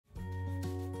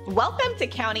Welcome to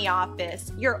County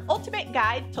Office, your ultimate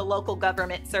guide to local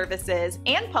government services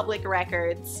and public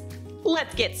records.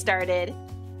 Let's get started.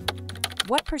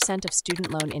 What percent of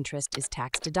student loan interest is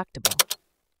tax deductible?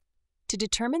 To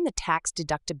determine the tax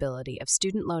deductibility of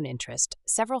student loan interest,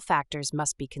 several factors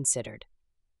must be considered.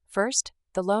 First,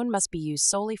 the loan must be used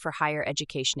solely for higher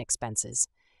education expenses,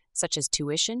 such as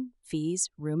tuition, fees,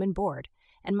 room and board,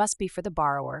 and must be for the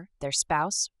borrower, their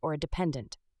spouse, or a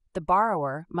dependent. The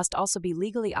borrower must also be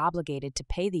legally obligated to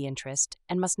pay the interest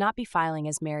and must not be filing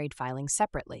as married filing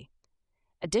separately.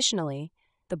 Additionally,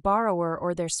 the borrower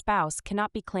or their spouse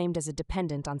cannot be claimed as a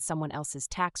dependent on someone else's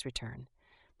tax return.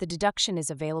 The deduction is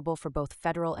available for both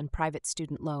federal and private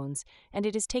student loans, and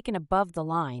it is taken above the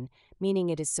line, meaning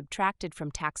it is subtracted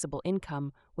from taxable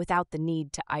income without the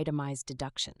need to itemize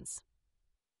deductions.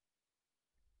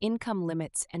 Income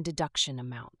limits and deduction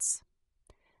amounts.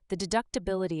 The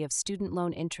deductibility of student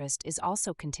loan interest is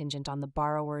also contingent on the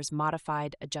borrower's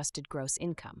modified adjusted gross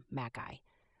income, MAGI.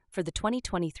 For the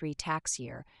 2023 tax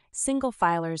year, single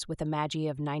filers with a MAGI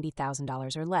of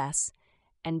 $90,000 or less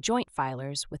and joint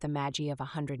filers with a MAGI of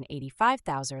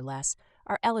 $185,000 or less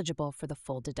are eligible for the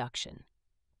full deduction.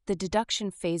 The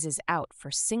deduction phases out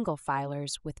for single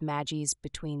filers with MAGIs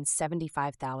between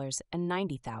 $75,000 and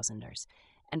 $90,000,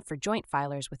 and for joint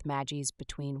filers with MAGIs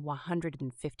between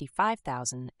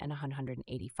 $155,000 and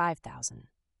 $185,000.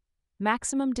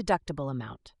 Maximum deductible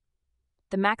amount.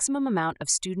 The maximum amount of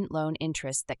student loan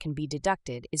interest that can be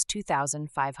deducted is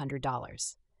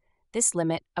 $2,500. This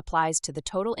limit applies to the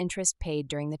total interest paid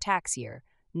during the tax year,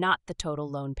 not the total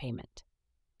loan payment.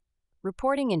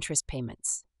 Reporting interest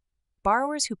payments.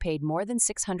 Borrowers who paid more than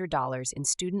 $600 in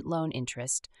student loan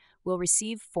interest will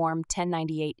receive Form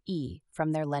 1098-E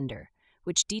from their lender,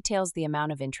 which details the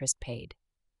amount of interest paid.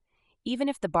 Even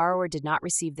if the borrower did not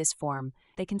receive this form,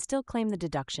 they can still claim the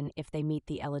deduction if they meet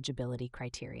the eligibility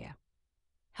criteria.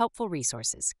 Helpful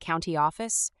resources: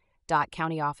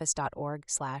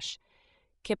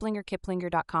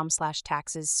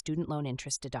 countyoffice.countyoffice.org/kiplinger.com/taxes student loan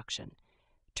interest deduction.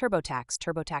 TurboTax,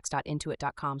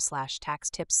 turbotax.intuit.com/tax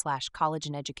tips/college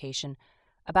and education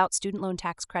about student loan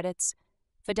tax credits.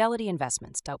 Fidelity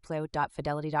Investments,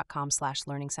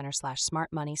 doubtflow.fidelity.com/learning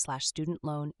center/smart money/student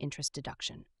loan interest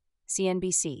deduction.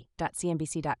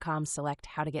 CNBC.cnbc.com select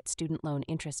how to get student loan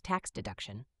interest tax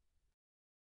deduction.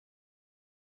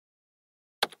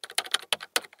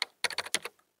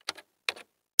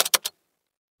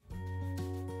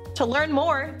 To learn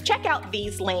more, check out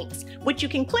these links, which you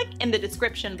can click in the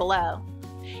description below.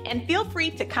 And feel free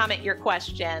to comment your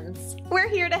questions. We're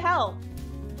here to help.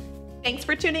 Thanks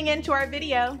for tuning in to our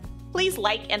video. Please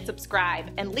like and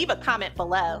subscribe and leave a comment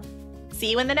below. See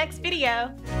you in the next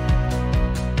video.